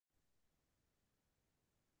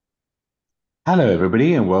Hello,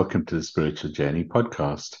 everybody, and welcome to the Spiritual Journey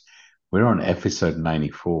podcast. We're on episode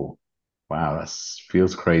 94. Wow, that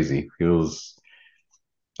feels crazy. Feels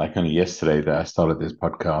like only yesterday that I started this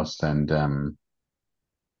podcast. And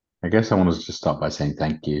I guess I want to just start by saying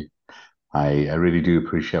thank you. I really do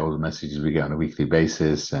appreciate all the messages we get on a weekly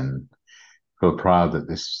basis and feel proud that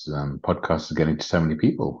this podcast is getting to so many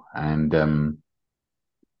people. And,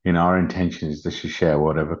 our intention is just to share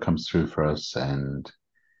whatever comes through for us and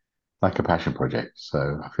like a passion project.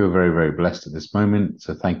 So I feel very, very blessed at this moment.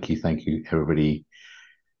 So thank you, everybody,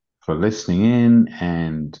 for listening in.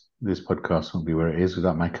 And this podcast won't be where it is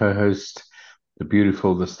without my co-host, the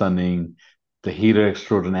beautiful, the stunning, the healer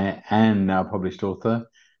extraordinaire, and now published author,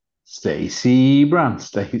 Stacey Brown.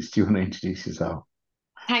 Stacey, do you want to introduce yourself?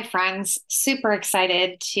 Hi, friends. Super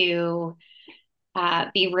excited to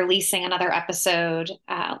be releasing another episode.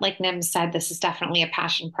 Like Nim said, this is definitely a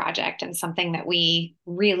passion project and something that we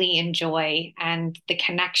really enjoy. And the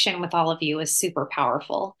connection with all of you is super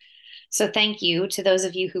powerful. So, thank you to those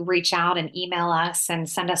of you who reach out and email us and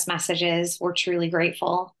send us messages. We're truly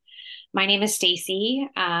grateful. My name is Stacy.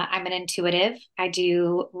 I'm an intuitive. I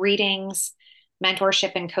do readings,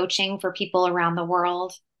 mentorship, and coaching for people around the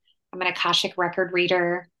world. I'm an Akashic record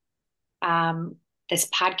reader. Um, this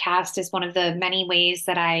podcast is one of the many ways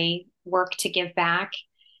that I work to give back,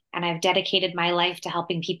 and I've dedicated my life to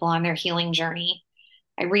helping people on their healing journey.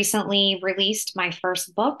 I recently released my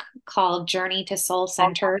first book called Journey to Soul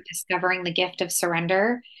Center Discovering the Gift of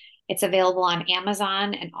Surrender. It's available on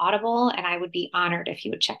Amazon and Audible, and I would be honored if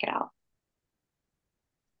you would check it out.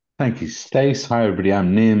 Thank you, Stace. Hi, everybody.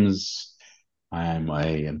 I'm Nims. I am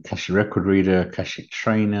a Akashic record reader, Akashic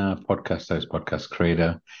trainer, podcast host, podcast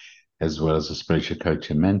creator, as well as a spiritual coach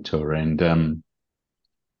and mentor. And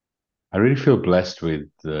I really feel blessed with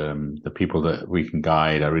the people that we can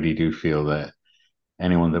guide. I really do feel that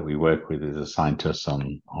anyone that we work with is assigned to us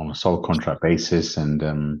on a sole contract basis,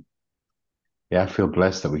 and yeah, I feel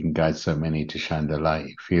blessed that we can guide so many to shine their light.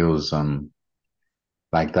 It feels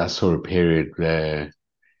like that sort of period where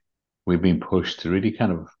we've been pushed to really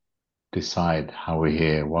kind of decide how we're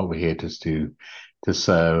here, what we're here to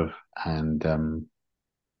serve, and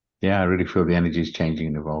yeah, I really feel the energy is changing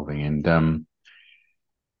and evolving, and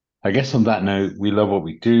I guess on that note, we love what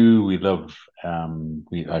we do. We love,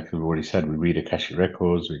 we like we've already said, we read Akashic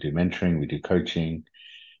records, we do mentoring, we do coaching,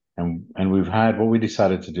 and we've had what we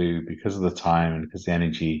decided to do because of the time and because of the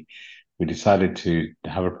energy. We decided to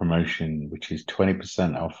have a promotion which is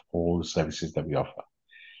 20% off all the services that we offer.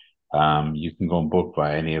 You can go and book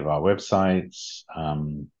via any of our websites,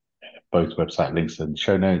 both website links and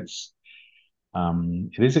show notes.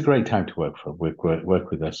 It is a great time to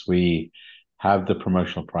work with us. We have the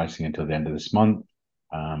promotional pricing until the end of this month.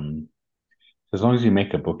 Um, as long as you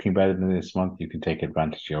make a booking by the end of this month, you can take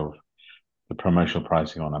advantage of the promotional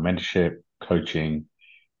pricing on our mentorship, coaching,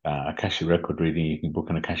 Akashic record reading. You can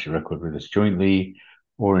book an Akashic record with us jointly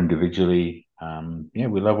or individually. Yeah,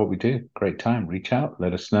 we love what we do. Great time. Reach out,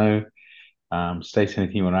 let us know. Stacey,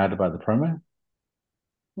 anything you want to add about the promo?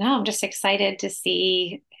 No, I'm just excited to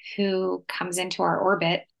see who comes into our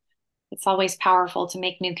orbit. It's always powerful to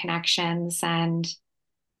make new connections, and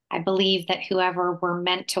I believe that whoever we're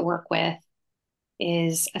meant to work with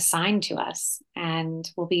is assigned to us and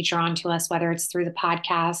will be drawn to us, whether it's through the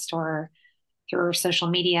podcast or through social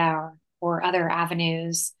media or other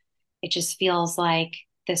avenues. It just feels like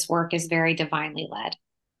this work is very divinely led.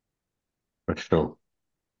 For sure.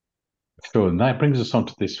 For sure. And that brings us on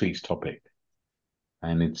to this week's topic.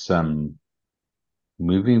 And it's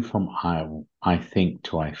moving from I think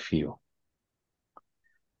to I feel.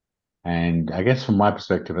 And I guess from my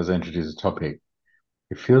perspective, as I introduce the topic,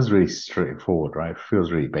 it feels really straightforward, right? It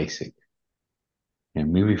feels really basic.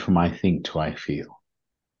 Moving from I think to I feel.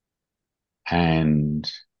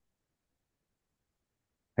 And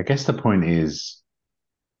I guess the point is,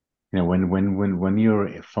 when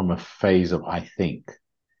you're from a phase of I think,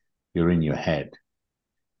 you're in your head.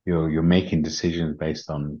 You're making decisions based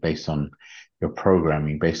on your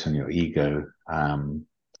programming, based on your ego. And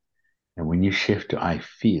when you shift to I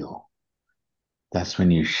feel, that's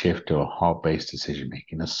when you shift to a heart-based decision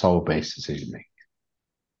making, a soul-based decision making.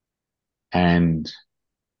 And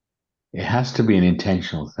it has to be an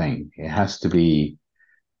intentional thing. It has to be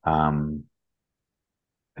um,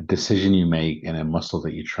 a decision you make and a muscle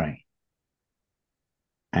that you train.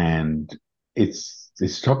 And it's a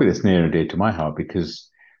topic that's near and dear to my heart because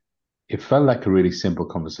it felt like a really simple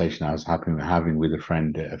conversation I was having with a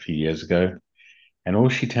friend a few years ago. And all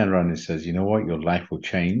she turned around and says, you know what, your life will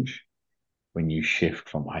change when you shift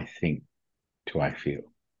from I think to I feel.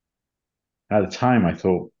 At the time, I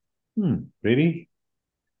thought, really?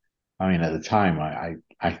 I mean, at the time,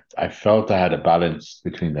 I felt I had a balance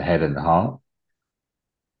between the head and the heart,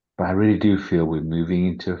 but I really do feel we're moving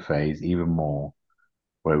into a phase even more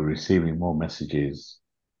where we're receiving more messages.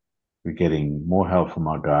 We're getting more help from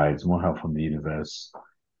our guides, more help from the universe.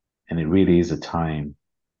 And it really is a time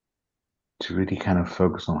to really kind of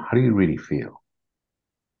focus on how do you really feel?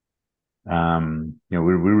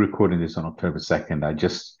 We're recording this on October 2nd. I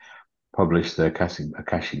just published the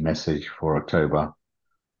Akashic message for October.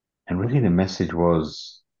 And really the message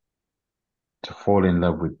was to fall in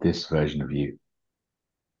love with this version of you,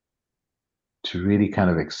 to really kind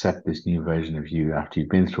of accept this new version of you after you've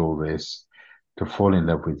been through all this, to fall in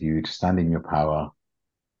love with you, to stand in your power.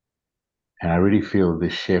 And I really feel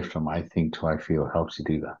this shift from I think to I feel helps you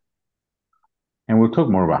do that. And we'll talk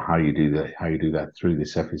more about how you do that through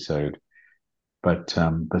this episode. But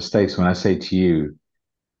Stace, when I say to you,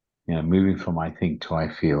 moving from I think to I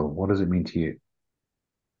feel, what does it mean to you?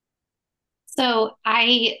 So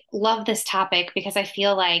I love this topic because I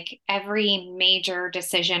feel like every major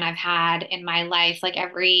decision I've had in my life, like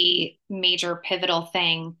every major pivotal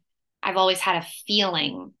thing, I've always had a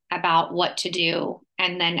feeling about what to do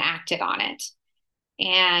and then acted on it.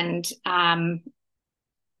 And,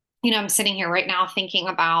 I'm sitting here right now thinking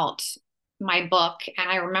about my book, and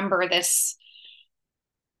I remember this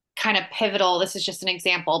kind of pivotal, this is just an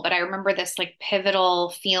example, but I remember this like pivotal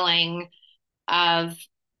feeling of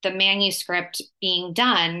the manuscript being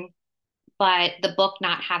done, but the book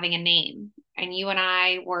not having a name. And you and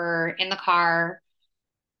I were in the car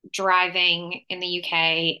driving in the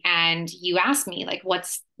UK, and you asked me like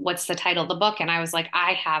what's the title of the book, and I was like,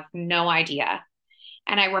 I have no idea.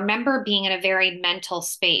 And I remember being in a very mental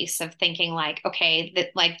space of thinking like, okay, that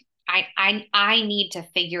like I need to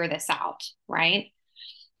figure this out, right?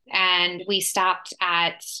 And we stopped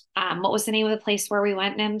at what was the name of the place where we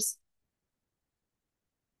went, Nims?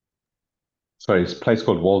 So it's a place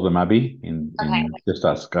called Waltham Abbey Okay. in just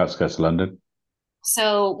outskirts of London.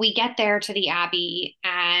 So we get there to the Abbey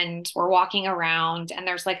and we're walking around, and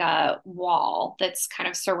there's like a wall that's kind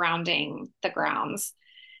of surrounding the grounds.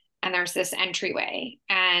 And there's this entryway.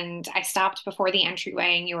 And I stopped before the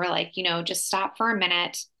entryway, and you were like, just stop for a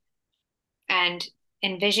minute and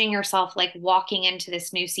envision yourself like walking into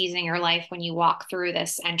this new season in your life when you walk through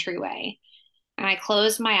this entryway. And I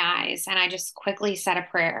closed my eyes and I just quickly said a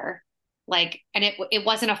prayer. Like, and it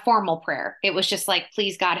wasn't a formal prayer. It was just like,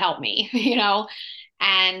 please God help me,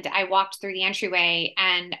 And I walked through the entryway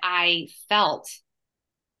and I felt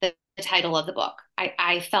the title of the book.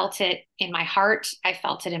 I felt it in my heart. I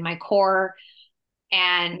felt it in my core.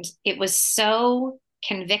 And it was so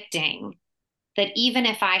convicting that even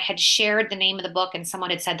if I had shared the name of the book and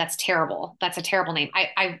someone had said, that's terrible, that's a terrible name,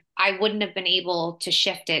 I wouldn't have been able to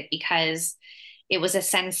shift it because it was a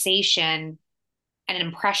sensation and an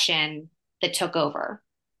impression that took over.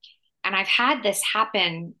 And I've had this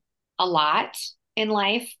happen a lot in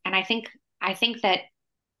life. And I think that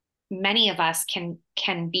many of us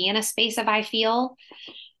can be in a space of I feel,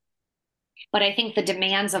 but I think the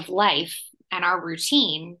demands of life and our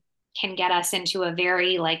routine can get us into a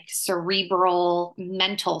very like cerebral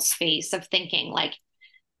mental space of thinking like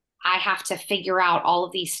I have to figure out all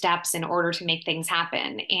of these steps in order to make things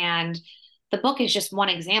happen. And the book is just one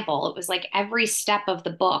example. It was like every step of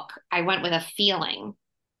the book, I went with a feeling.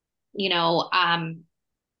 You know,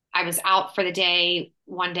 I was out for the day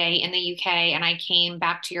one day in the UK, and I came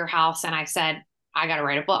back to your house and I said, I got to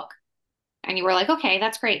write a book. And you were like, okay,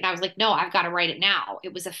 that's great. And I was like, no, I've got to write it now.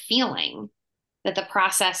 It was a feeling that the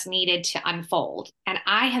process needed to unfold. And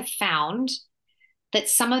I have found that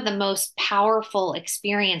some of the most powerful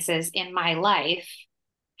experiences in my life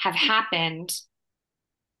have happened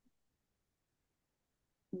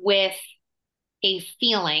with a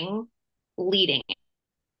feeling leading it,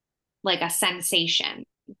 like a sensation,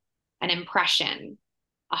 an impression,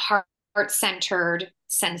 a heart-centered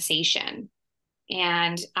sensation.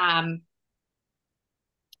 And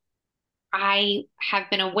I have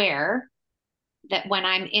been aware that when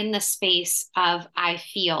I'm in the space of I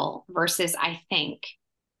feel versus I think,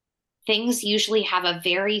 things usually have a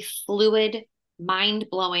very fluid, mind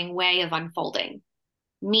blowing way of unfolding.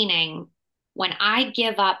 Meaning, when I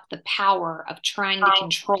give up the power of trying to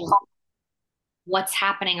control what's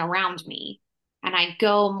happening around me and I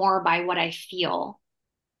go more by what I feel,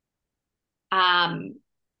 um,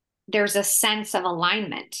 there's a sense of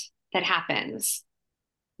alignment that happens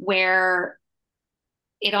where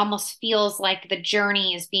it almost feels like the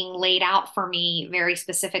journey is being laid out for me very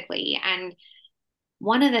specifically. And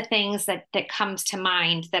one of the things that comes to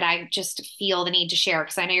mind that I just feel the need to share,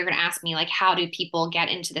 because I know you're going to ask me like, how do people get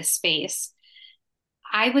into this space?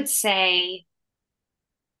 I would say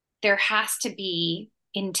there has to be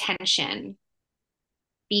intention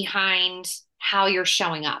behind how you're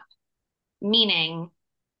showing up, meaning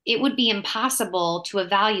it would be impossible to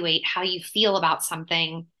evaluate how you feel about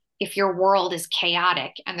something if your world is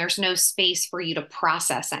chaotic and there's no space for you to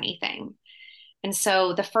process anything. And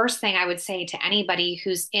so, the first thing I would say to anybody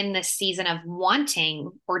who's in this season of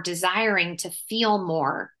wanting or desiring to feel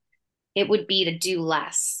more, it would be to do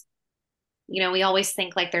less. We always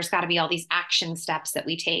think like there's got to be all these action steps that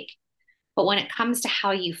we take. But when it comes to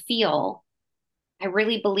how you feel, I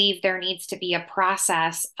really believe there needs to be a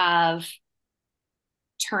process of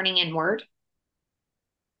turning inward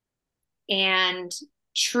and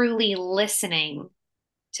truly listening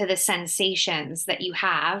to the sensations that you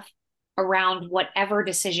have around whatever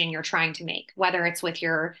decision you're trying to make, whether it's with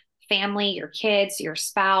your family, your kids, your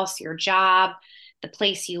spouse, your job, the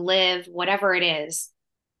place you live, whatever it is.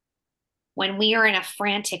 When we are in a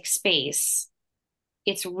frantic space,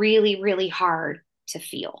 it's really, really hard to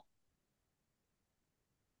feel.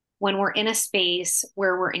 When we're in a space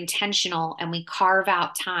where we're intentional and we carve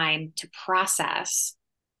out time to process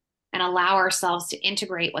and allow ourselves to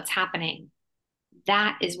integrate what's happening,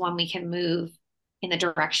 that is when we can move in the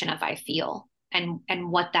direction of I feel and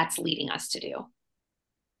what that's leading us to do.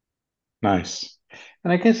 Nice.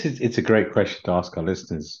 And I guess it's a great question to ask our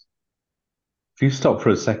listeners. If you stop for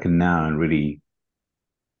a second now and really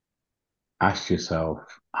ask yourself,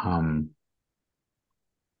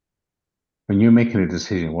 when you're making a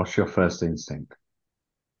decision, what's your first instinct?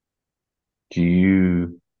 Do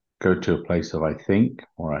you go to a place of I think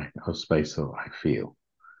or a space of I feel?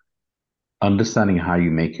 Understanding how you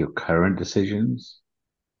make your current decisions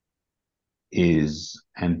is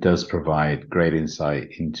and does provide great insight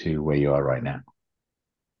into where you are right now.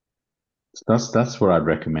 So that's what I'd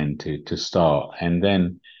recommend to start, and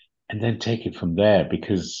then take it from there,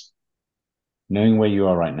 because knowing where you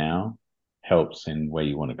are right now helps in where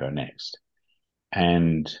you want to go next.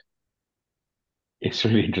 And it's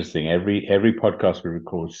really interesting. Every podcast we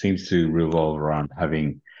record seems to revolve around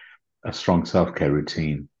having a strong self-care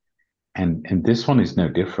routine. And this one is no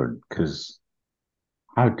different, because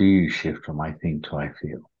how do you shift from I think to I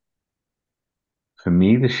feel? For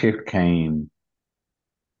me, the shift came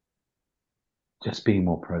just being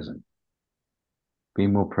more present in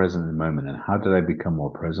the moment. And how did I become more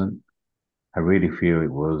present? I really feel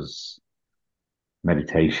it was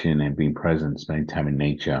meditation and being present, spending time in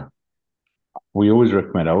nature. I always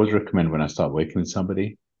recommend when I start working with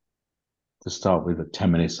somebody to start with a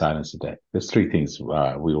 10-minute silence a day. There's three things we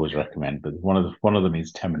always recommend, but one of them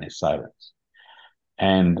is 10 minutes silence.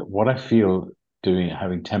 And what I feel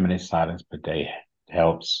having 10 minutes silence per day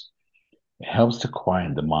helps. It helps to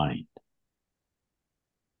quiet the mind,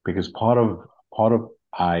 because part of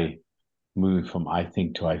I move from I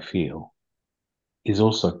think to I feel is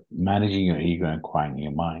also managing your ego and quieting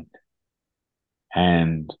your mind.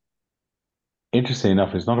 And interesting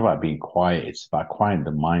enough, it's not about being quiet, it's about quieting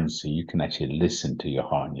the mind so you can actually listen to your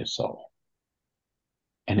heart and your soul.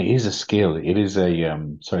 And it is a skill, it is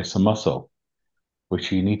it's a muscle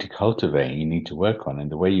which you need to cultivate, you need to work on. And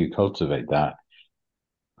the way you cultivate that,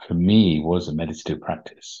 for me, was a meditative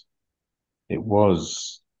practice. It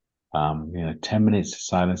was 10 minutes of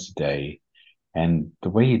silence a day. And the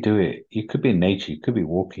way you do it, you could be in nature, you could be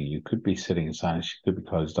walking, you could be sitting in silence, you could be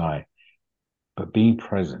closed eye, but being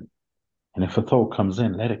present. And if a thought comes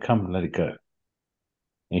in, let it come and let it go.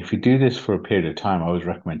 And if you do this for a period of time, I always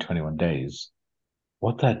recommend 21 days.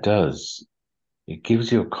 What that does, it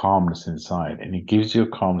gives you a calmness inside, and it gives you a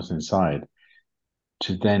calmness inside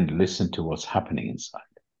to then listen to what's happening inside.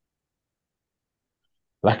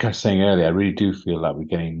 Like I was saying earlier, I really do feel like we're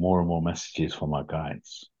getting more and more messages from our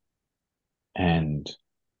guides. And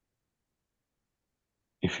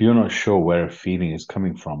if you're not sure where a feeling is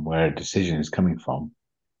coming from, where a decision is coming from,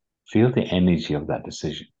 feel the energy of that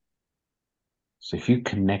decision. So if you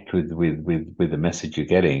connect with the message you're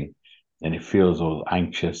getting, and it feels all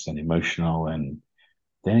anxious and emotional, and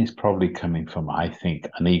then it's probably coming from, I think,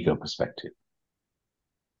 an ego perspective.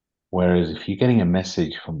 Whereas if you're getting a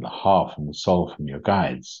message from the heart, from the soul, from your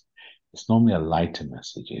guides, it's normally a lighter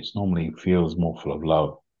message. It's normally feels more full of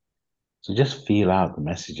love. So just feel out the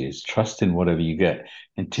messages, trust in whatever you get.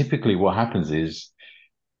 And typically what happens is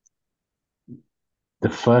the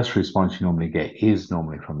first response you normally get is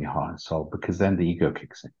normally from your heart and soul, because then the ego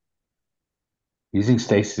kicks in. Using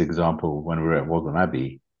Stacey's example, when we were at Waltham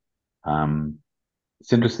Abbey,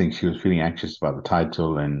 it's interesting. She was feeling anxious about the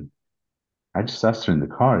title, and I just asked her in the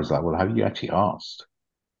car, "Is like, well, have you actually asked?"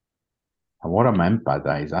 And what I meant by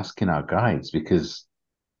that is asking our guides, because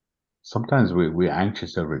sometimes we're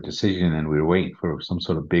anxious over a decision and we're waiting for some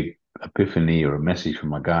sort of big epiphany or a message from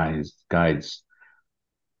my guides,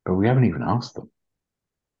 but we haven't even asked them.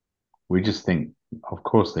 We just think, of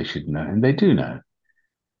course, they should know, and they do know.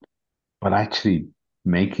 But actually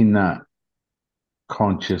making that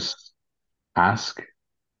conscious ask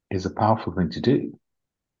is a powerful thing to do.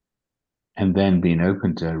 And then being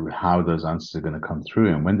open to how those answers are going to come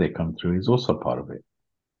through and when they come through is also part of it.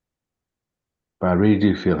 But I really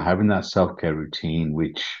do feel having that self-care routine,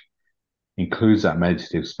 which includes that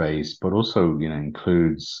meditative space, but also,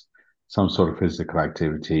 includes some sort of physical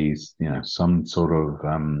activities, some sort of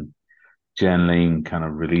journaling, kind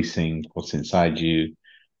of releasing what's inside you,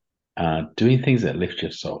 doing things that lift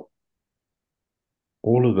your soul.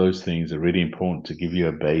 All of those things are really important to give you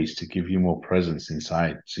a base, to give you more presence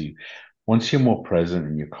inside. So once you're more present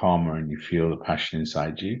and you're calmer and you feel the passion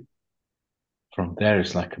inside you, from there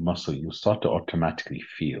it's like a muscle. You'll start to automatically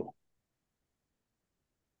feel.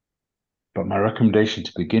 But my recommendation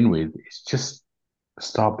to begin with is just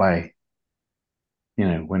start by,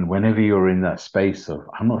 whenever you're in that space of,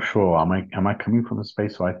 I'm not sure, am I coming from a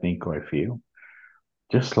space where I think or I feel?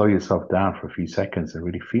 Just slow yourself down for a few seconds and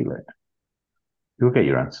really feel it. You'll get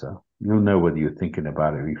your answer. You'll know whether you're thinking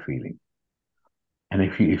about it or you're feeling. And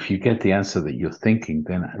if you get the answer that you're thinking,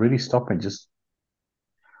 then really stop and just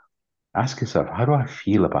ask yourself, how do I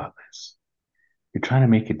feel about this? If you're trying to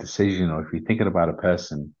make a decision, or if you're thinking about a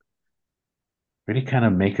person, really kind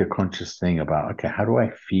of make a conscious thing about, okay, how do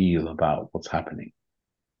I feel about what's happening?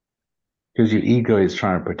 Because your ego is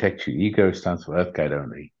trying to protect you. Ego stands for Earth Guide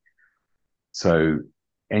only. So,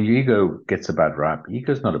 and your ego gets a bad rap.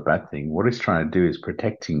 Ego is not a bad thing. What it's trying to do is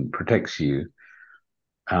protects you,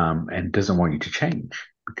 and doesn't want you to change,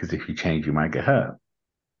 because if you change, you might get hurt.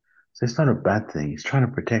 So it's not a bad thing. It's trying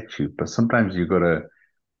to protect you, but sometimes you've got to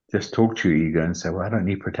just talk to your ego and say, "Well, I don't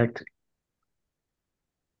need protecting."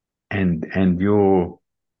 And your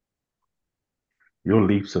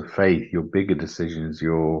leaps of faith, your bigger decisions,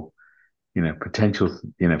 your potential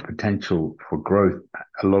for growth,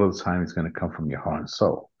 a lot of the time is going to come from your heart and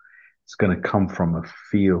soul. It's going to come from a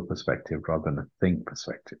feel perspective rather than a think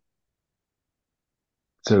perspective.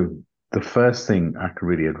 So the first thing I could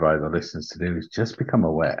really advise our listeners to do is just become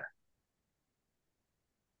aware.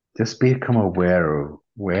 Just become aware of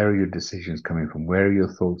where are your decisions coming from, where are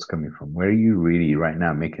your thoughts coming from, where are you really right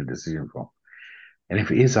now making a decision from. And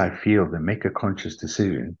if it is I feel, then make a conscious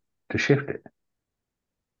decision to shift it.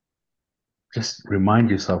 Just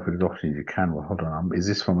remind yourself as often as you can, well, hold on, is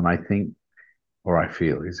this from an I think or I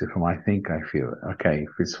feel? Is it from I think I feel? Okay, if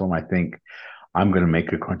it's from I think, I'm going to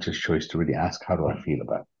make a conscious choice to really ask, how do I feel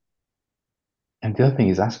about it? And the other thing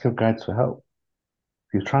is ask your guides for help.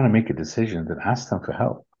 If you're trying to make a decision, then ask them for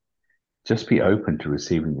help. Just be open to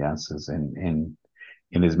receiving the answers in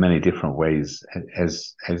as many different ways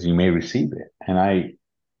as you may receive it. And I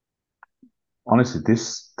honestly,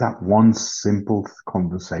 that one simple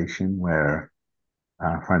conversation where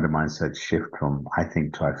a friend of mine said shift from I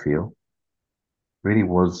think to I feel really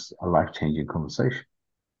was a life-changing conversation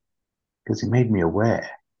because it made me aware.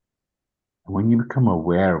 And when you become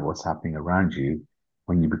aware of what's happening around you,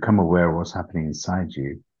 when you become aware of what's happening inside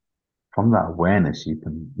you, from that awareness, you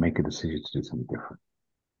can make a decision to do something different.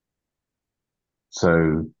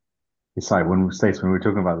 So it's like when we're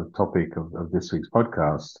talking about the topic of this week's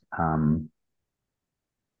podcast, I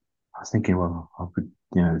was thinking, well,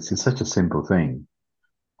 this is such a simple thing.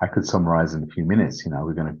 I could summarize in a few minutes.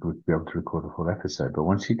 We're going to be able to record a full episode. But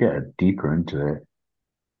once you get deeper into it,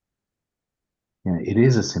 it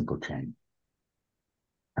is a simple change.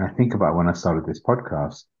 And I think about when I started this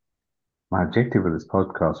podcast, my objective with this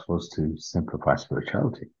podcast was to simplify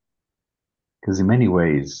spirituality. Because in many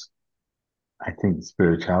ways, I think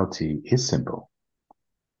spirituality is simple.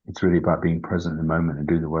 It's really about being present in the moment and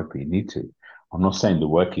doing the work that you need to. I'm not saying the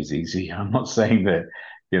work is easy. I'm not saying that,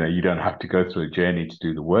 you don't have to go through a journey to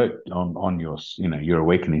do the work on your, your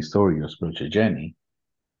awakening story, your spiritual journey.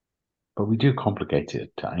 But we do complicate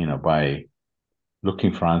it, by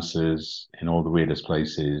looking for answers in all the weirdest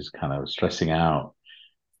places, kind of stressing out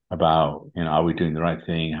about, are we doing the right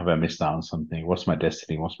thing? Have I missed out on something? What's my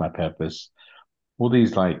destiny? What's my purpose? All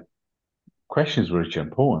these questions which are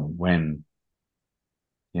important when,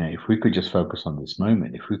 if we could just focus on this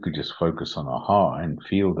moment, if we could just focus on our heart and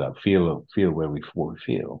feel where what we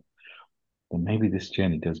feel, then maybe this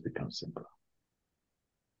journey does become simpler.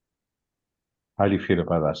 How do you feel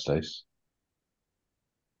about that, Stace?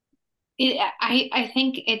 I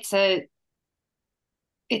think it's a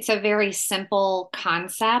very simple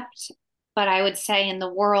concept, but I would say in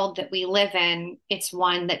the world that we live in, it's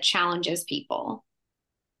one that challenges people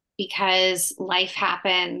because life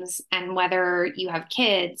happens, and whether you have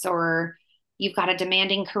kids or you've got a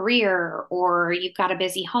demanding career or you've got a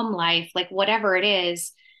busy home life, like whatever it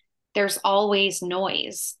is, there's always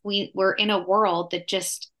noise. We're in a world that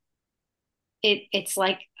just it's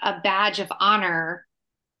like a badge of honor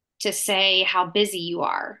to say how busy you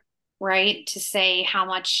are, right? To say how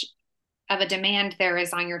much of a demand there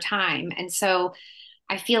is on your time. And so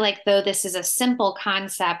I feel like though this is a simple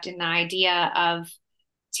concept in the idea of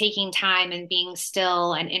taking time and being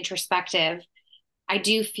still and introspective, I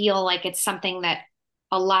do feel like it's something that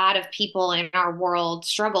a lot of people in our world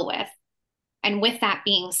struggle with. And with that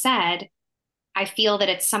being said, I feel that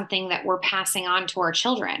it's something that we're passing on to our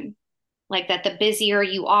children. Like that the busier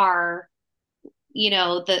you are,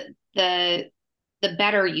 the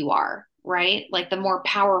better you are, right? Like the more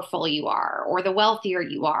powerful you are, or the wealthier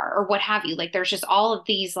you are, or what have you. Like there's just all of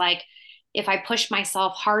these like, if I push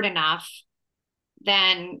myself hard enough,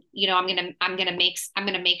 then I'm gonna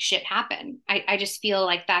make shit happen. I just feel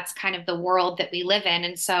like that's kind of the world that we live in.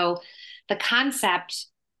 And so the concept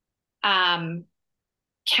um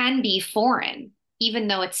can be foreign, even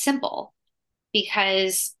though it's simple,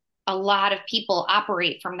 because a lot of people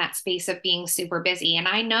operate from that space of being super busy. And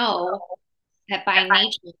I know that by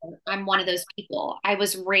nature, I'm one of those people. I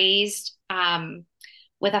was raised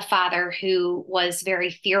with a father who was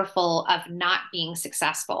very fearful of not being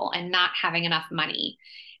successful and not having enough money.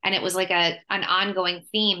 And it was like an ongoing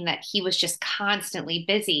theme that he was just constantly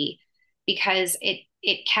busy because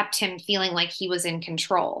it kept him feeling like he was in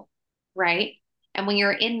control, right? And when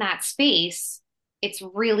you're in that space, it's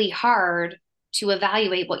really hard to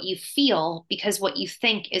evaluate what you feel because what you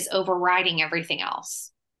think is overriding everything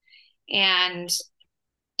else. And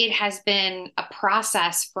it has been a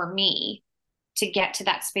process for me to get to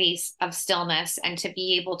that space of stillness and to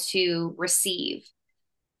be able to receive.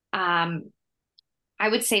 Um, I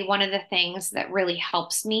would say one of the things that really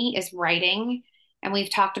helps me is writing. And we've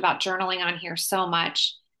talked about journaling on here so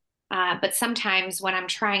much. But sometimes when I'm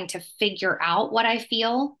trying to figure out what I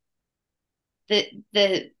feel, the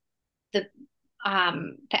the the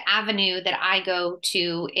the avenue that I go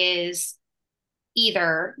to is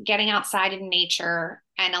either getting outside in nature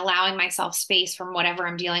and allowing myself space from whatever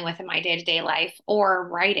I'm dealing with in my day-to-day life, or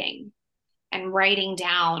writing and writing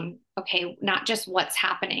down, okay, not just what's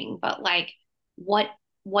happening, but like what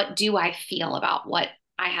what do I feel about what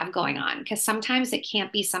I have going on? Because sometimes it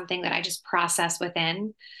can't be something that I just process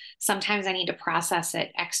within. Sometimes I need to process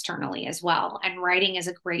it externally as well. And writing is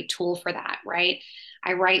a great tool for that, right?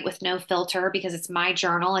 I write with no filter because it's my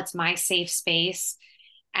journal, it's my safe space.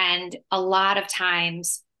 And a lot of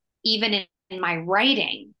times, even in my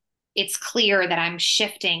writing, it's clear that I'm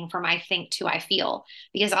shifting from I think to I feel,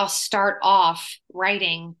 because I'll start off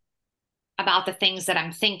writing about the things that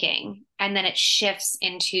I'm thinking, and then it shifts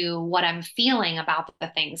into what I'm feeling about the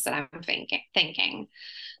things that I'm thinking.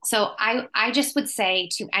 So I just would say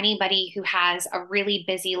to anybody who has a really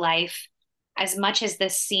busy life, as much as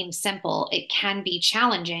this seems simple, it can be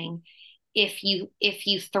challenging if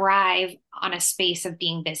you thrive on a space of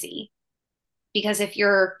being busy. Because if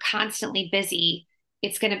you're constantly busy,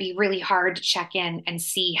 it's going to be really hard to check in and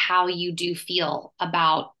see how you do feel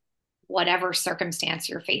about whatever circumstance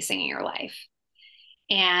you're facing in your life.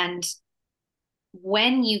 And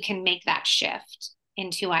when you can make that shift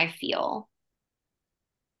into I feel,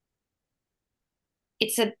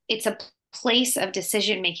 it's a place of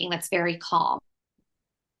decision making that's very calm.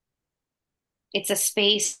 It's a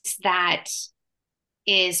space that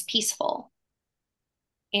is peaceful,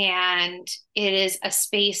 and it is a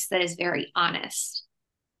space that is very honest,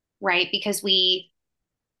 right? Because we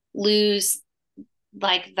lose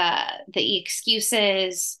like the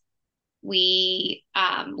excuses, we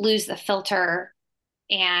lose the filter,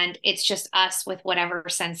 and it's just us with whatever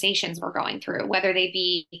sensations we're going through, whether they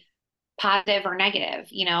be positive or negative.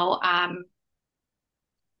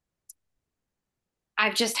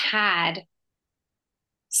 I've just had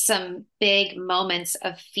some big moments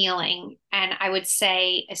of feeling, and I would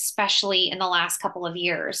say especially in the last couple of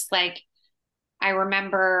years. Like I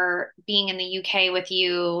remember being in the UK with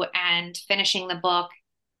you and finishing the book,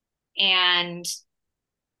 and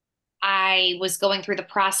I was going through the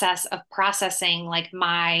process of processing like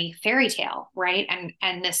my fairy tale, right?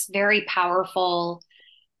 And this very powerful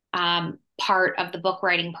part of the book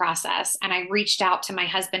writing process. And I reached out to my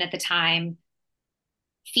husband at the time,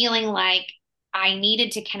 feeling like I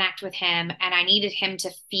needed to connect with him and I needed him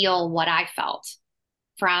to feel what I felt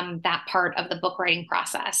from that part of the book writing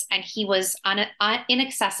process. And he was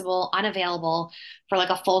inaccessible, unavailable for like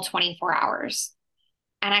a full 24 hours.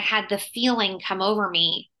 And I had the feeling come over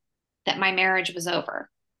me that my marriage was over.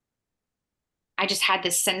 I just had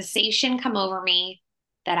this sensation come over me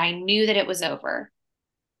that I knew that it was over.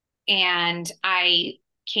 And I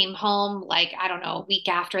came home, like, I don't know, a week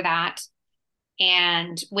after that.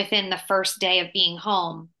 And within the first day of being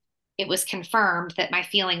home, it was confirmed that my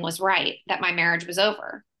feeling was right, that my marriage was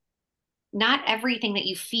over. Not everything that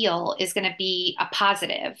you feel is going to be a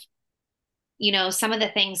positive. Some of the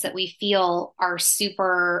things that we feel are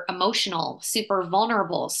super emotional, super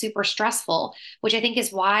vulnerable, super stressful, which I think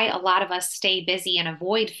is why a lot of us stay busy and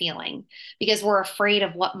avoid feeling because we're afraid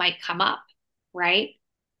of what might come up, right?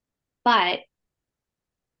 But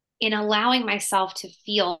in allowing myself to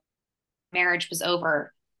feel marriage was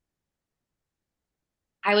over,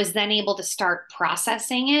 I was then able to start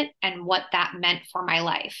processing it and what that meant for my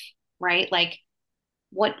life, right? Like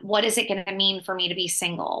what is it going to mean for me to be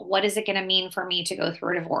single? What is it going to mean for me to go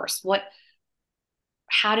through a divorce?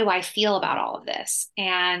 How do I feel about all of this?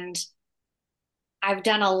 And I've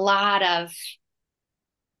done a lot of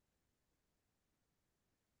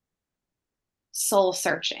soul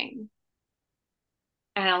searching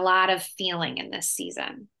and a lot of feeling in this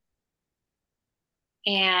season.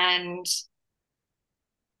 And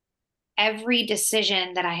every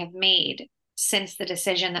decision that I have made since the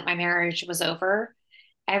decision that my marriage was over,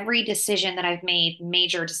 every decision that I've made,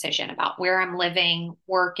 major decision about where I'm living,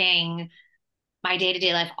 working, my day to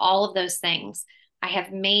day life, all of those things, I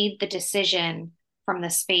have made the decision from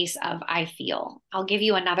the space of I feel. I'll give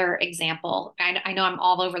you another example. I know I'm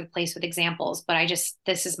all over the place with examples, but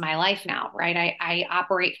this is my life now, right? I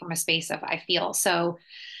operate from a space of I feel. So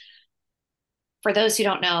for those who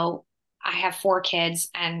don't know, I have 4 kids,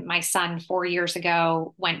 and my son 4 years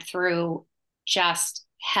ago went through just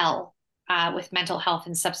hell with mental health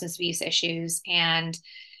and substance abuse issues. And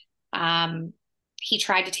um, he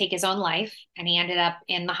tried to take his own life, and he ended up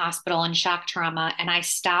in the hospital in shock trauma. And I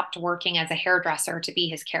stopped working as a hairdresser to be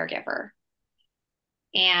his caregiver.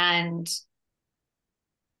 And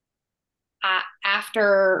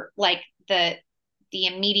after like the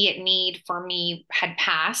immediate need for me had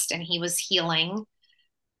passed and he was healing,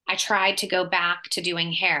 I tried to go back to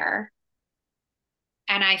doing hair,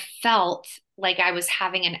 and I felt like I was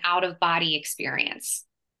having an out of body experience.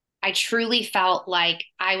 I truly felt like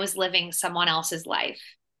I was living someone else's life.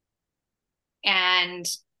 And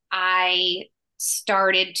I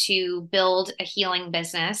started to build a healing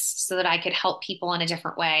business so that I could help people in a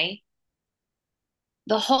different way.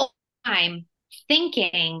 The whole time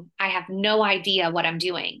thinking I have no idea what I'm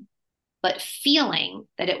doing, but feeling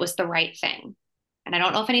that it was the right thing. And I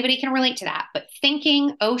don't know if anybody can relate to that, but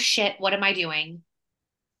thinking, oh shit, what am I doing?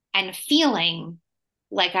 And feeling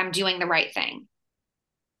like I'm doing the right thing.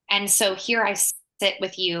 And so here I sit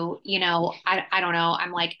with you, I don't know,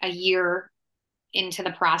 I'm like a year into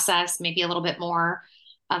the process, maybe a little bit more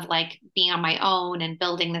of like being on my own and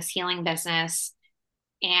building this healing business.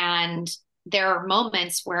 And there are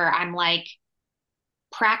moments where I'm like,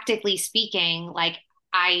 practically speaking, like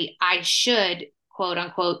I should quote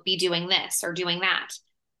unquote be doing this or doing that.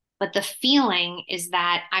 But the feeling is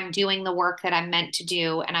that I'm doing the work that I'm meant to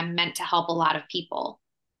do and I'm meant to help a lot of people.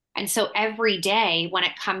 And so every day when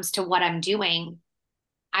it comes to what I'm doing,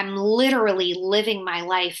 I'm literally living my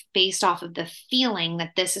life based off of the feeling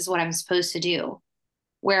that this is what I'm supposed to do.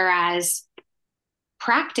 Whereas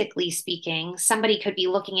practically speaking, somebody could be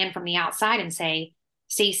looking in from the outside and say,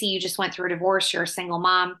 Stacey, you just went through a divorce. You're a single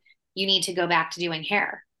mom. You need to go back to doing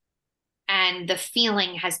hair. And the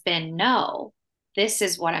feeling has been, no, this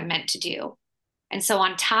is what I'm meant to do. And so,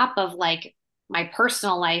 on top of like my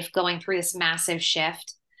personal life going through this massive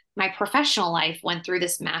shift, my professional life went through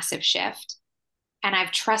this massive shift. And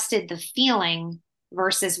I've trusted the feeling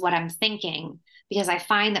versus what I'm thinking because I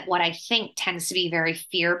find that what I think tends to be very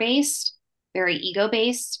fear based, very ego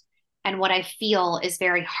based. And what I feel is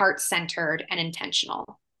very heart centered and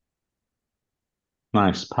intentional.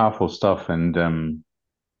 Nice, powerful stuff. And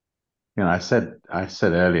I said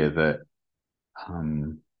earlier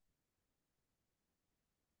um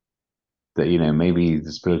that maybe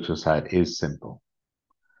the spiritual side is simple.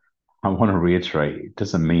 I want to reiterate, it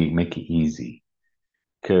doesn't make it easy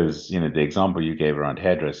because the example you gave around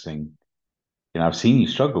hairdressing, I've seen you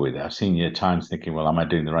struggle with it. I've seen you at times thinking, well, am I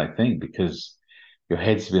doing the right thing? Because your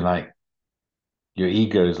head's be like, your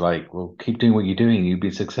ego is like, well, keep doing what you're doing. You've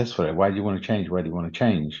been successful at it. Why do you want to change? Why do you want to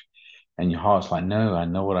change? And your heart's like, no, I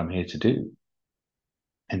know what I'm here to do.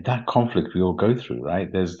 And that conflict we all go through, right?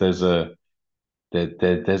 There's a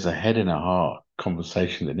head and a heart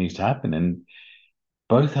conversation that needs to happen, and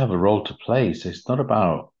both have a role to play. So it's not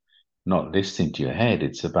about not listening to your head.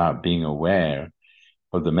 It's about being aware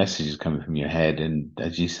of the messages coming from your head. And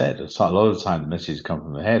as you said, a lot of the time the messages come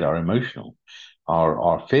from the head are emotional,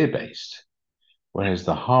 are fear based, whereas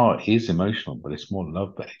the heart is emotional, but it's more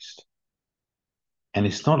love based. And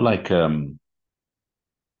it's not like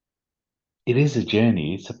it is a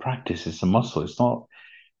journey, it's a practice, it's a muscle.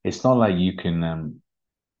 It's not like you can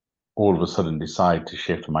all of a sudden decide to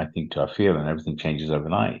shift from I think to I feel and everything changes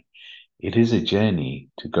overnight. It is a journey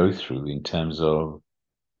to go through in terms of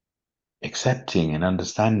accepting and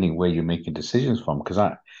understanding where you're making decisions from. Because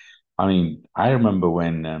I mean, I remember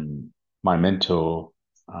when my mentor,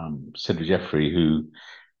 Sidra Jeffrey, you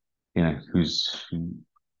know, who's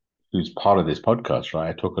part of this podcast, right?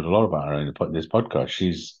 I talk a lot about her in this podcast.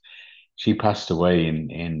 She passed away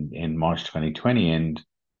in March 2020,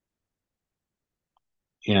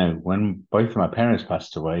 and when both of my parents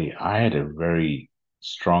passed away, I had a very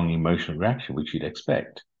strong emotional reaction, which you'd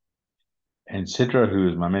expect. And Sidra, who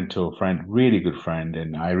was my mentor friend, really good friend,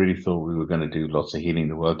 and I really thought we were going to do lots of healing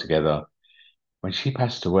the world together. When she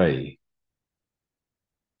passed away,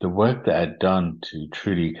 the work that I'd done to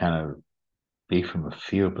truly kind of be from a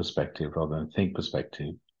feel perspective rather than think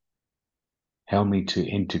perspective helped me to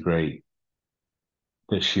integrate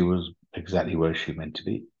that she was exactly where she meant to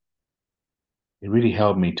be. It really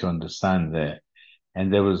helped me to understand that.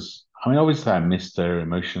 And there was, I mean, obviously I missed her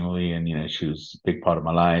emotionally and, she was a big part of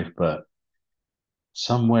my life, but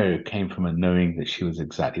somewhere it came from a knowing that she was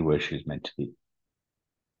exactly where she was meant to be.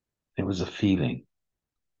 It was a feeling.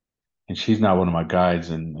 And she's now one of my guides.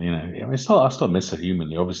 And, I mean, I still miss her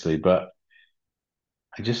humanly, obviously, but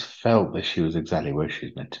I just felt that she was exactly where she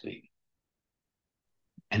was meant to be.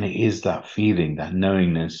 And it is that feeling, that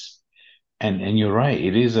knowingness. And you're right,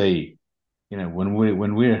 it is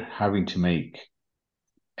when we're having to make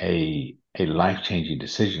a life-changing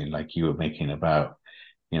decision like you were making about,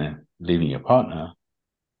 leaving your partner,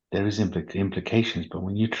 there is implications, but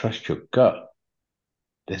when you trust your gut,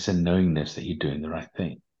 there's a knowingness that you're doing the right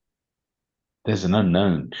thing. There's an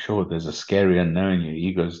unknown. Sure, there's a scary unknown. Your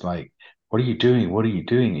ego's like, what are you doing? What are you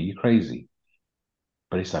doing? Are you crazy?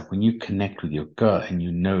 But it's like when you connect with your gut and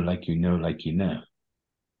you know, like you know, like you know,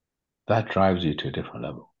 that drives you to a different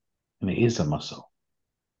level. And it is a muscle.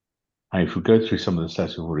 And if we go through some of the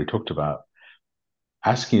steps we've already talked about,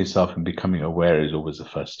 asking yourself and becoming aware is always the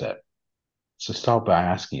first step. So start by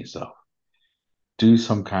asking yourself, do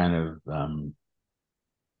some kind of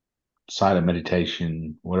silent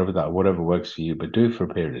meditation, whatever works for you, but do it for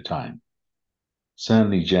a period of time.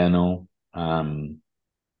 Certainly journal,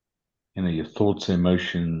 your thoughts and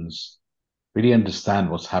emotions, really understand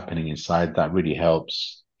what's happening inside. That really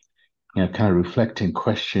helps. Kind of reflect and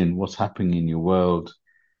question what's happening in your world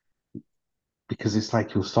because it's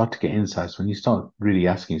like you'll start to get insights when you start really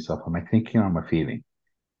asking yourself, am I thinking or am I feeling?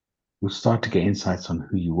 You'll start to get insights on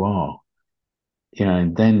who you are,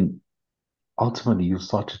 and then ultimately you'll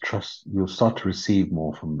start to receive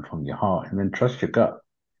more from your heart and then trust your gut,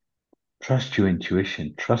 trust your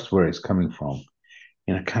intuition, trust where it's coming from,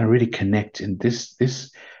 kind of really connect. And this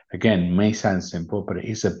again may sound simple, but it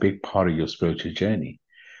is a big part of your spiritual journey.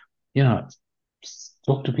 you know,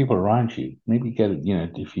 Talk to people around you. Maybe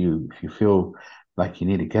if you feel like you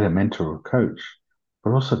need to get a mentor or coach,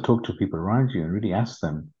 but also talk to people around you and really ask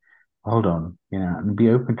them, hold on, and be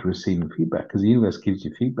open to receiving feedback because the universe gives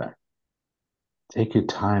you feedback. Take your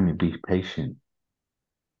time and be patient.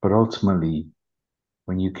 But ultimately,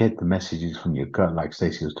 when you get the messages from your gut, like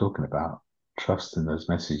Stacey was talking about, trust in those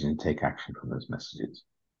messages and take action from those messages.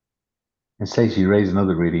 And Stacey, you raised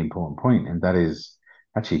another really important point, and that is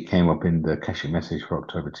actually came up in the Akashic message for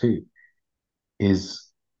October too. Is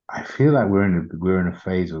I feel like we're in a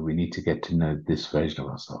phase where we need to get to know this version of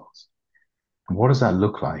ourselves. And what does that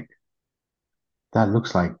look like? That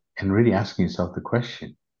looks like, and really asking yourself the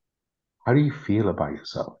question, how do you feel about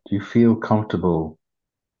yourself? Do you feel comfortable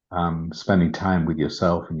spending time with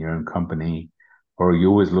yourself in your own company? Or are you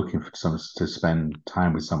always looking for some to spend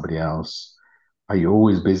time with somebody else? Are you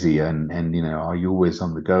always busy and are you always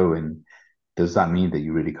on the go? And does that mean that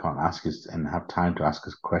you really can't ask us and have time to ask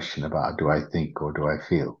us a question about do I think or do I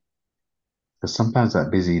feel? Because sometimes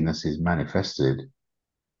that busyness is manifested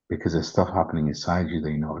because there's stuff happening inside you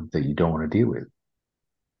that you don't want to deal with.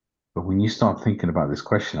 But when you start thinking about this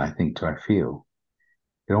question, I think, do I feel?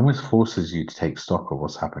 It almost forces you to take stock of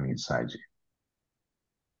what's happening inside you.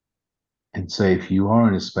 And so if you are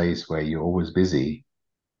in a space where you're always busy,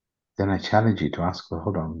 then I challenge you to ask, well,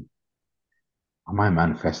 hold on, am I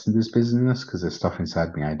manifesting this busyness because there's stuff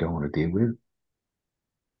inside me I don't want to deal with?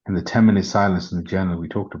 And the 10-minute silence in the journal we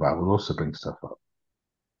talked about will also bring stuff up.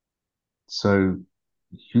 So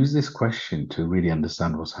use this question to really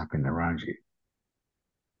understand what's happening around you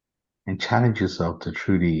and challenge yourself to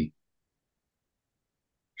truly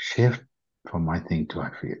shift from I think to I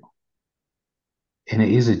feel. And it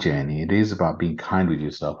is a journey. It is about being kind with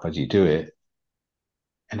yourself as you do it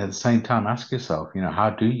And at the same time, ask yourself, how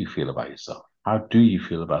do you feel about yourself? How do you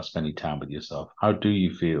feel about spending time with yourself? How do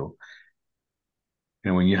you feel,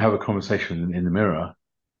 when you have a conversation in the mirror,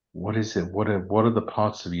 what is it? What are the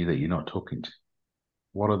parts of you that you're not talking to?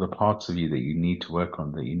 What are the parts of you that you need to work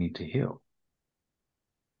on, that you need to heal?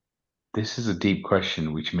 This is a deep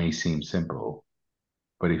question which may seem simple,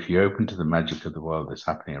 but if you're open to the magic of the world that's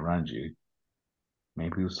happening around you,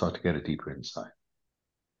 maybe you'll start to get a deeper insight.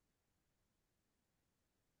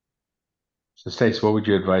 So, Stace, what would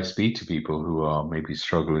your advice be to people who are maybe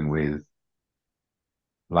struggling with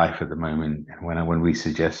life at the moment? And when we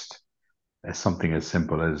suggest something as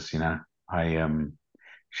simple as, I am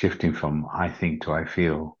shifting from I think to I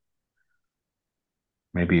feel,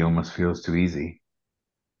 maybe it almost feels too easy.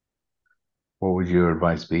 What would your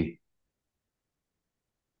advice be?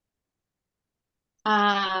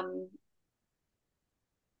 Um,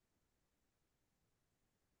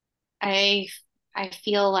 I I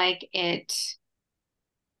feel like it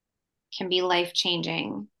can be life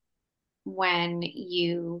changing when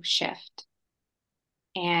you shift,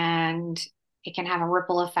 and it can have a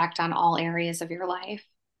ripple effect on all areas of your life.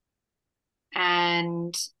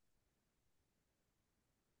 And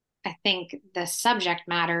I think the subject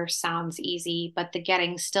matter sounds easy, but the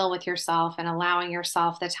getting still with yourself and allowing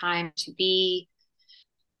yourself the time to be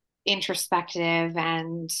introspective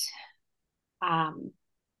and um,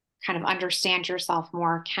 kind of understand yourself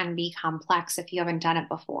more can be complex if you haven't done it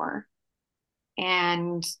before.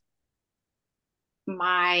 And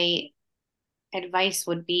my advice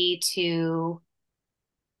would be to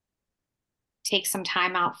take some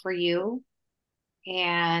time out for you,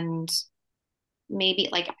 and maybe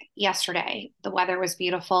like yesterday, the weather was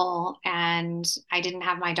beautiful and I didn't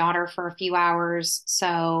have my daughter for a few hours.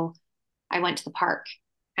 So I went to the park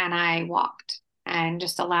and I walked and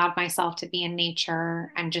just allowed myself to be in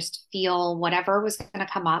nature and just feel whatever was going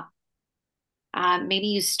to come up. Maybe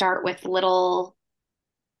you start with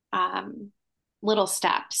um, little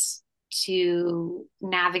steps to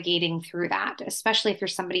navigating through that, especially if you're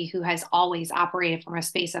somebody who has always operated from a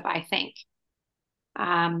space of I think.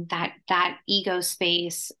 That ego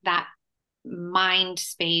space, that mind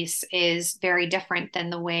space is very different than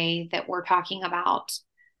the way that we're talking about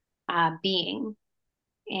being.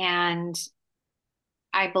 And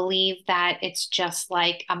I believe that it's just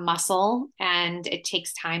like a muscle and it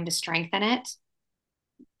takes time to strengthen it.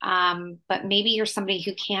 But maybe you're somebody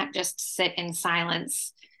who can't just sit in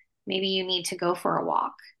silence. Maybe you need to go for a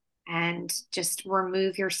walk and just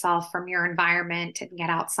remove yourself from your environment and get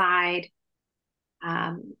outside.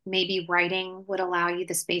 Maybe writing would allow you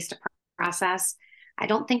the space to process. I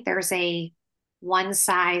don't think there's a one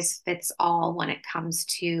size fits all when it comes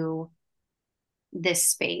to this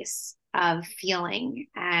space of feeling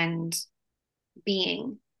and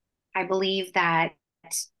being. I believe that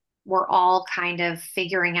we're all kind of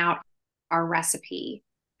figuring out our recipe.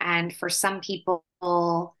 And for some people,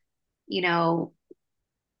 you know,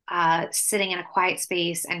 sitting in a quiet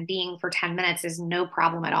space and being for 10 minutes is no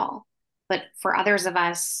problem at all. But for others of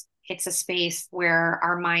us, it's a space where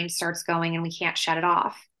our mind starts going and we can't shut it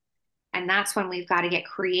off. And that's when we've got to get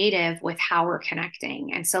creative with how we're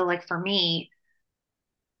connecting. And so, like for me,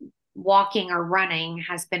 walking or running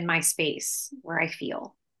has been my space where I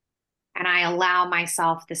feel, and I allow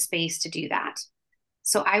myself the space to do that.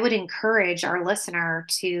 So I would encourage our listener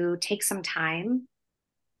to take some time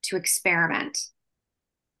to experiment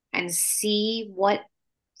and see what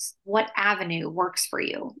avenue works for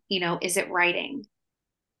you. Is it writing?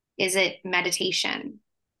 Is it meditation?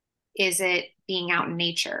 Is it being out in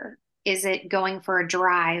nature? Is it going for a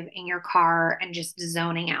drive in your car and just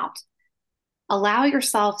zoning out? Allow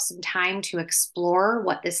yourself some time to explore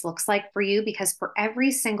what this looks like for you, because for every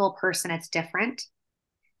single person, it's different.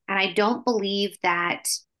 And I don't believe that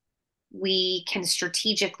we can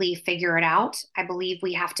strategically figure it out. I believe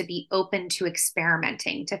we have to be open to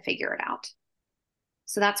experimenting to figure it out.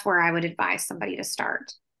 So that's where I would advise somebody to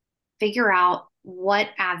start. Figure out what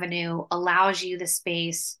avenue allows you the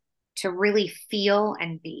space to really feel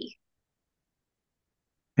and be.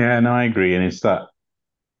 Yeah, no, I agree. And it's that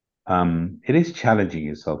it is challenging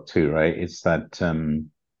yourself too, right? It's that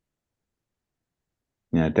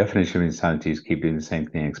definition of insanity is keep doing the same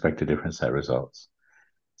thing, expect a different set of results.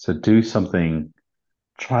 So do something,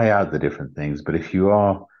 try out the different things. But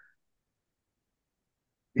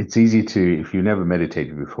it's easy to, if you've never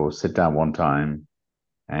meditated before, sit down one time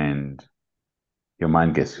and your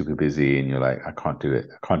mind gets super busy and you're like, I can't do it.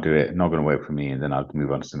 I can't do it. Not going to work for me. And then I'll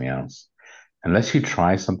move on to something else. Unless you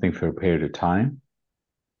try something for a period of time,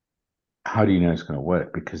 how do you know it's going to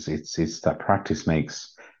work? Because it's that practice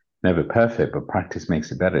makes never perfect, but practice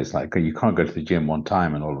makes it better. It's like you can't go to the gym one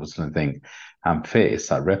time and all of a sudden think, I'm fit. It's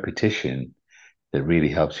that repetition that really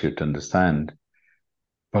helps you to understand.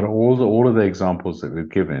 But all of the examples that we've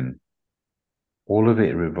given, all of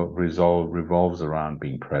it revolves around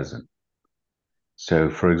being present. So,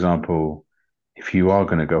 for example, if you are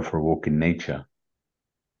going to go for a walk in nature,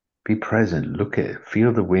 be present. Look at it,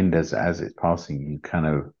 feel the wind as it's passing. You kind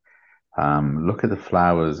of look at the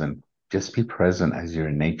flowers and just be present as you're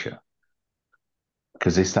in nature,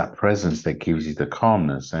 because it's that presence that gives you the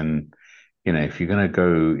calmness. And if you're going to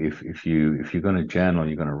go, if you're going to journal,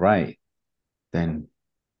 you're going to write, then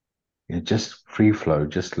just free flow,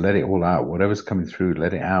 just let it all out. Whatever's coming through,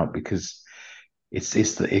 let it out, because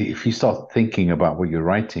if you start thinking about what you're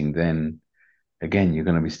writing, then again you're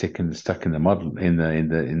going to be stuck in the model in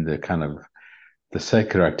the kind of the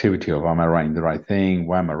circular activity of, am I writing the right thing?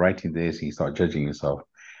 Why am I writing this? And you start judging yourself.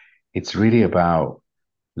 It's really about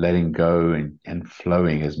letting go and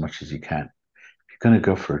flowing as much as you can. If you're going to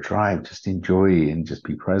go for a drive, just enjoy and just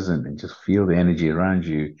be present and just feel the energy around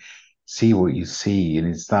you, see what you see.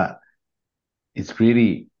 And it's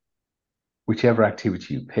really whichever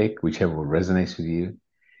activity you pick, whichever resonates with you,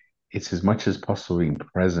 it's as much as possible being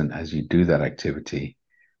present as you do that activity.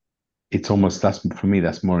 It's almost, that's for me,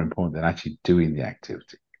 that's more important than actually doing the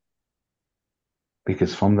activity.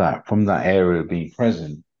 Because from that area of being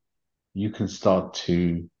present, you can start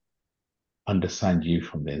to understand you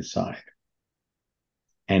from the inside.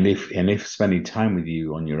 And if spending time with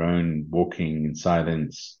you on your own, walking in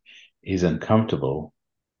silence, is uncomfortable,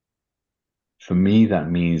 for me,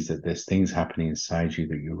 that means that there's things happening inside you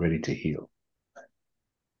that you're ready to heal.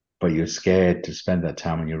 But you're scared to spend that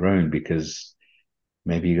time on your own because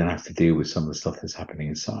maybe you're going to have to deal with some of the stuff that's happening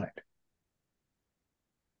inside.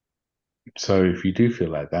 So if you do feel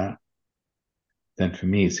like that, then for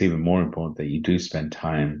me, it's even more important that you do spend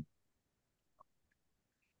time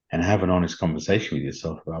and have an honest conversation with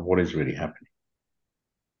yourself about what is really happening.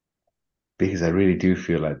 Because I really do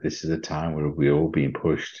feel like this is a time where we're all being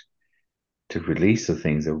pushed to release the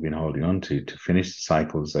things that we've been holding on to finish the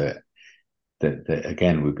cycles that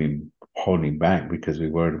again we've been holding back because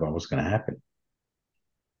we're worried about what's going to happen.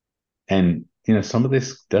 And some of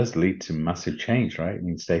this does lead to massive change, right? I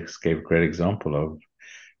mean, Stacey gave a great example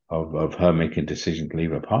of her making a decision to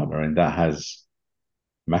leave her partner, and that has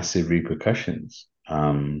massive repercussions.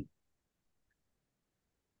 But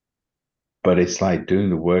it's like doing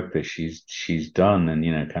the work that she's done,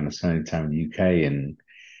 and kind of spending time in the UK, and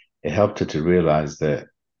it helped her to realize that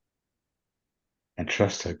and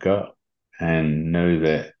trust her gut and know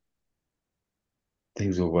that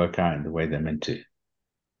things will work out in the way they're meant to.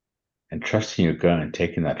 And trusting your gut and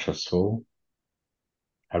taking that trust forward,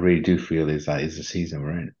 I really do feel is the season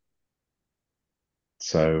we're in.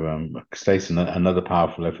 So, Stacey, another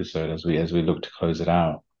powerful episode as we look to close it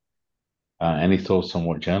out. Any thoughts on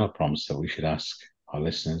what journal prompts that we should ask our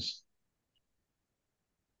listeners?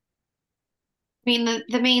 I mean,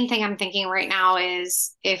 the main thing I'm thinking right now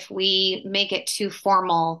is if we make it too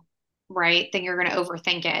formal, right, then you're going to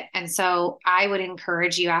overthink it. And so I would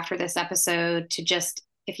encourage you after this episode to just,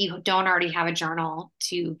 if you don't already have a journal,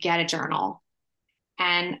 to get a journal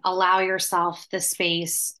and allow yourself the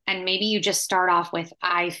space. And maybe you just start off with,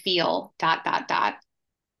 I feel dot, dot, dot,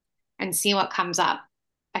 and see what comes up.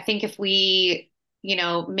 I think if we,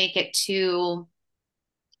 make it too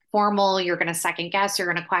formal, you're going to second guess,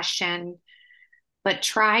 you're going to question, but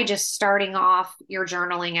try just starting off your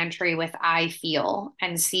journaling entry with I feel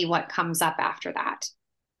and see what comes up after that.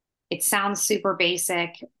 It sounds super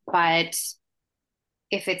basic, but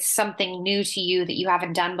if it's something new to you that you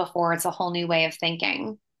haven't done before, it's a whole new way of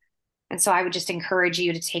thinking. And so I would just encourage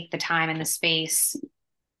you to take the time and the space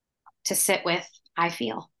to sit with I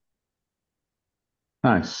feel.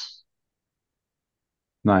 Nice,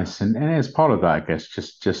 nice. And as part of that, I guess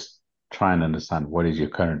just try and understand what is your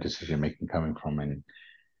current decision making coming from, and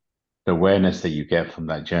the awareness that you get from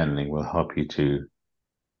that journaling will help you to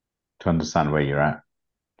understand where you're at.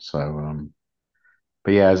 So,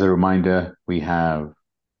 but yeah, as a reminder, we have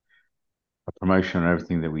a promotion on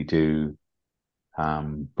everything that we do.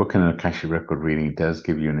 Booking an Akashic record reading does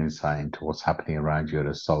give you an insight into what's happening around you at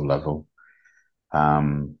a soul level.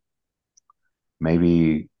 Um,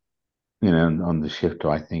 maybe, on the shift to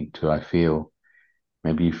I think to I feel,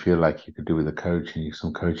 maybe you feel like you could do with a coach and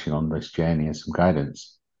some coaching on this journey and some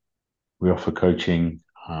guidance. We offer coaching,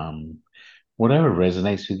 whatever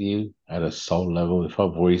resonates with you at a soul level. If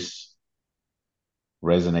our voice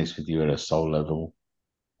resonates with you at a soul level,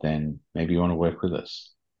 then maybe you want to work with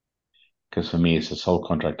us. Because for me, it's a soul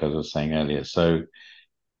contract, as I was saying earlier. So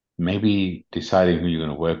maybe deciding who you're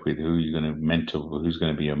going to work with, who you're going to mentor, who's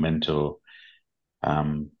going to be your mentor,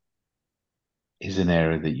 um, is an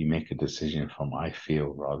area that you make a decision from, I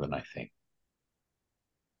feel, rather than I think.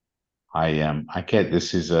 I get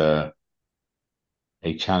this is a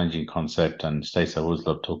challenging concept, and Stacey, I always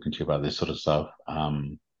love talking to you about this sort of stuff.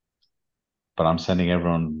 But I'm sending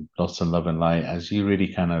everyone lots of love and light as you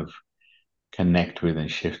really kind of connect with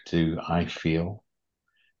and shift to I feel.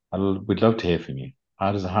 We'd love to hear from you.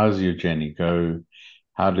 How's your journey go?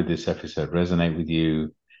 How did this episode resonate with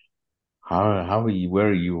you? How are you? Where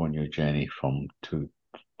are you on your journey from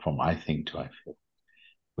I think to I feel?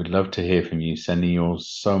 We'd love to hear from you. Sending you all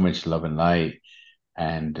so much love and light,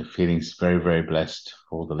 and feeling very, very blessed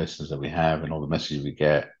for all the listeners that we have and all the messages we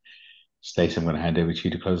get. Stacey, I'm going to hand over to you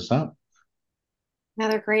to close us out.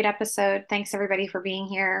 Another great episode. Thanks everybody for being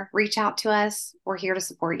here. Reach out to us. We're here to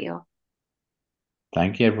support you.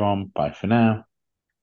 Thank you, everyone. Bye for now.